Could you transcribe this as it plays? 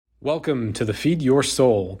Welcome to the Feed Your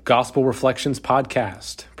Soul Gospel Reflections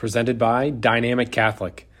podcast, presented by Dynamic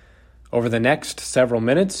Catholic. Over the next several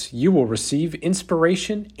minutes, you will receive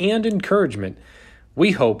inspiration and encouragement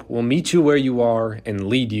we hope will meet you where you are and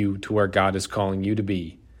lead you to where God is calling you to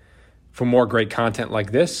be. For more great content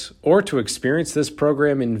like this, or to experience this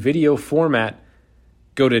program in video format,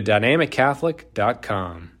 go to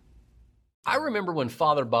dynamiccatholic.com. I remember when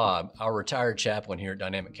Father Bob, our retired chaplain here at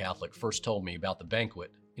Dynamic Catholic, first told me about the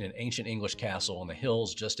banquet in an ancient English castle in the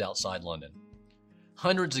hills just outside London.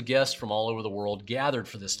 Hundreds of guests from all over the world gathered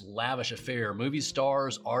for this lavish affair. Movie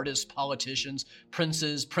stars, artists, politicians,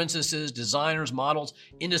 princes, princesses, designers, models,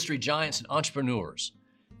 industry giants, and entrepreneurs,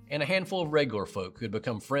 and a handful of regular folk who had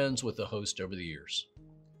become friends with the host over the years.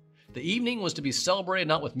 The evening was to be celebrated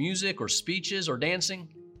not with music or speeches or dancing.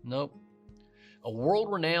 Nope. A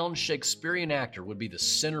world-renowned Shakespearean actor would be the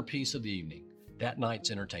centerpiece of the evening, that night's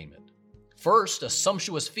entertainment. First, a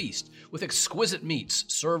sumptuous feast with exquisite meats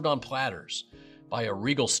served on platters by a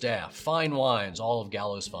regal staff, fine wines, all of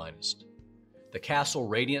Gallo's finest. The castle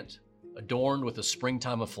radiant, adorned with the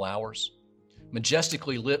springtime of flowers,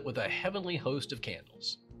 majestically lit with a heavenly host of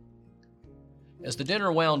candles. As the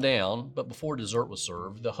dinner wound down, but before dessert was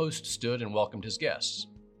served, the host stood and welcomed his guests.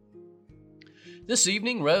 This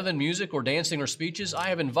evening, rather than music or dancing or speeches, I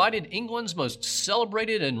have invited England's most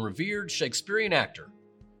celebrated and revered Shakespearean actor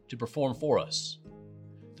to perform for us.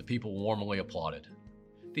 The people warmly applauded.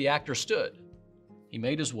 The actor stood. He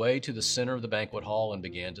made his way to the center of the banquet hall and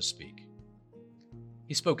began to speak.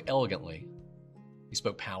 He spoke elegantly. He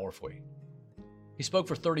spoke powerfully. He spoke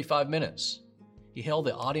for 35 minutes. He held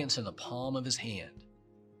the audience in the palm of his hand,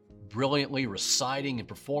 brilliantly reciting and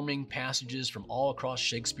performing passages from all across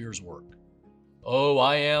Shakespeare's work. Oh,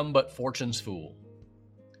 I am but fortune's fool.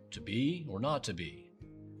 To be or not to be?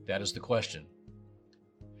 That is the question.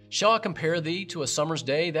 Shall I compare thee to a summer's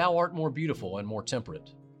day? Thou art more beautiful and more temperate.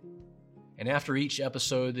 And after each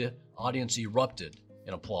episode, the audience erupted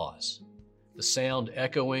in applause, the sound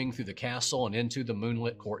echoing through the castle and into the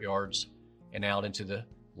moonlit courtyards and out into the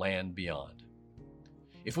land beyond.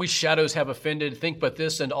 If we shadows have offended, think but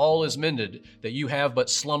this, and all is mended, that you have but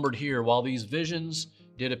slumbered here while these visions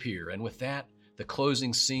did appear. And with that, the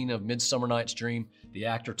closing scene of Midsummer Night's Dream, the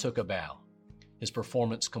actor took a bow, his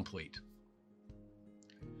performance complete.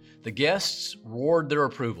 The guests roared their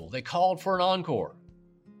approval. They called for an encore.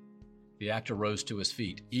 The actor rose to his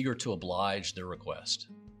feet, eager to oblige their request.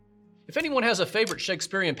 If anyone has a favorite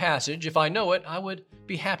Shakespearean passage, if I know it, I would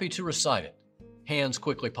be happy to recite it. Hands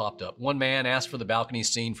quickly popped up. One man asked for the balcony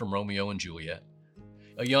scene from Romeo and Juliet.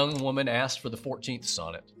 A young woman asked for the 14th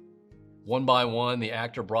sonnet. One by one, the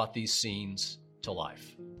actor brought these scenes to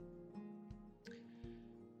life.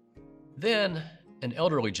 Then, an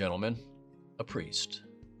elderly gentleman, a priest,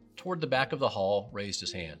 toward the back of the hall, raised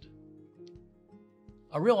his hand.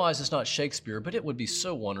 I realize it's not Shakespeare, but it would be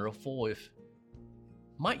so wonderful if...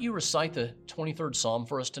 Might you recite the 23rd Psalm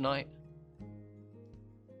for us tonight?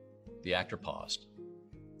 The actor paused.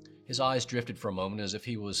 His eyes drifted for a moment as if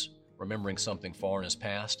he was remembering something far in his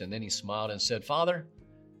past, and then he smiled and said, Father,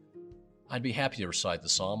 I'd be happy to recite the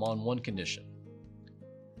psalm on one condition.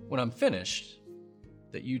 When I'm finished,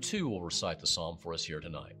 that you too will recite the psalm for us here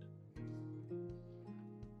tonight.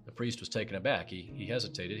 The priest was taken aback. He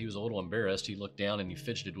hesitated. He was a little embarrassed. He looked down and he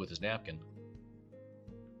fidgeted with his napkin.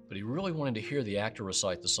 But he really wanted to hear the actor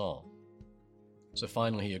recite the psalm. So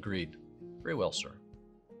finally he agreed. Very well, sir.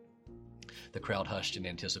 The crowd hushed in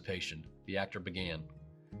anticipation. The actor began.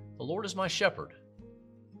 The Lord is my shepherd.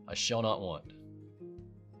 I shall not want.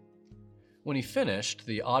 When he finished,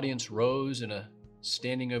 the audience rose in a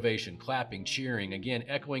standing ovation, clapping, cheering, again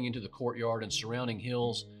echoing into the courtyard and surrounding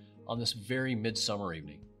hills on this very midsummer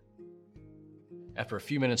evening. After a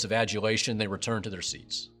few minutes of adulation, they returned to their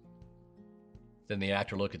seats. Then the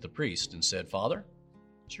actor looked at the priest and said, Father,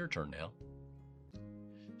 it's your turn now.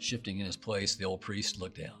 Shifting in his place, the old priest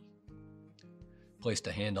looked down, placed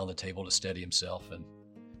a hand on the table to steady himself, and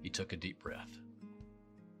he took a deep breath.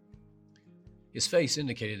 His face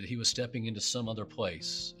indicated that he was stepping into some other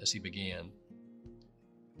place as he began.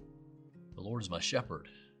 The Lord is my shepherd.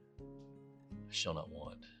 I shall not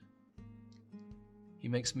want. He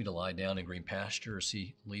makes me to lie down in green pastures.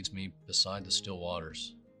 He leads me beside the still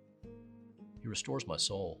waters. He restores my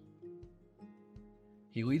soul.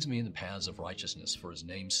 He leads me in the paths of righteousness for his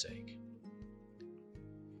name's sake.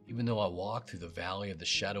 Even though I walk through the valley of the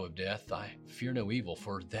shadow of death, I fear no evil,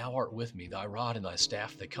 for thou art with me. Thy rod and thy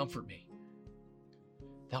staff, they comfort me.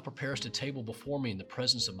 Thou preparest a table before me in the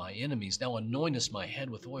presence of my enemies. Thou anointest my head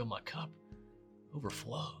with oil. My cup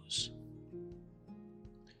overflows.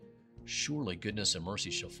 Surely goodness and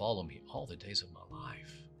mercy shall follow me all the days of my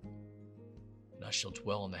life, I shall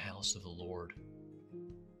dwell in the house of the Lord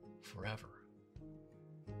forever.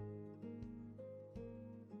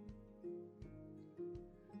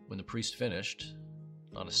 When the priest finished,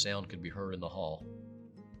 not a sound could be heard in the hall.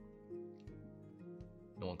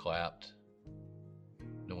 No one clapped.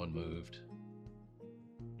 No one moved.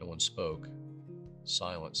 No one spoke.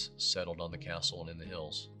 Silence settled on the castle and in the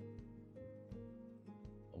hills.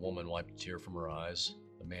 A woman wiped a tear from her eyes.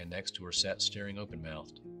 The man next to her sat staring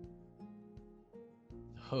open-mouthed.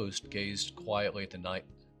 The host gazed quietly at the night,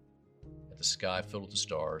 at the sky filled with the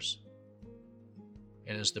stars.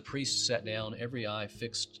 And as the priest sat down, every eye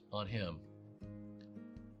fixed on him,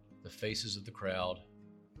 the faces of the crowd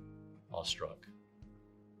awestruck.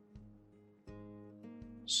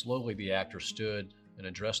 Slowly the actor stood and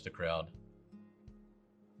addressed the crowd.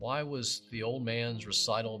 Why was the old man's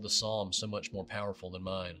recital of the psalm so much more powerful than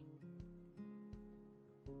mine?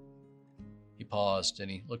 He paused and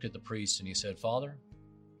he looked at the priest and he said, Father,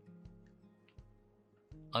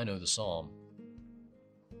 I know the psalm,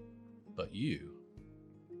 but you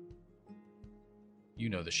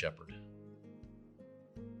know the shepherd.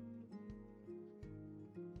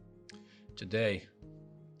 Today,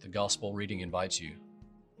 the gospel reading invites you.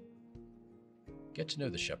 Get to know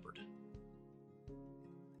the shepherd.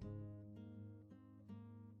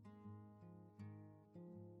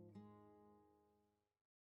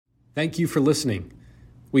 Thank you for listening.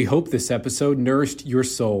 We hope this episode nourished your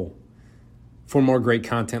soul. For more great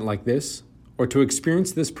content like this, or to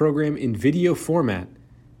experience this program in video format,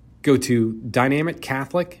 go to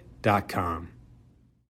dynamiccatholic.com.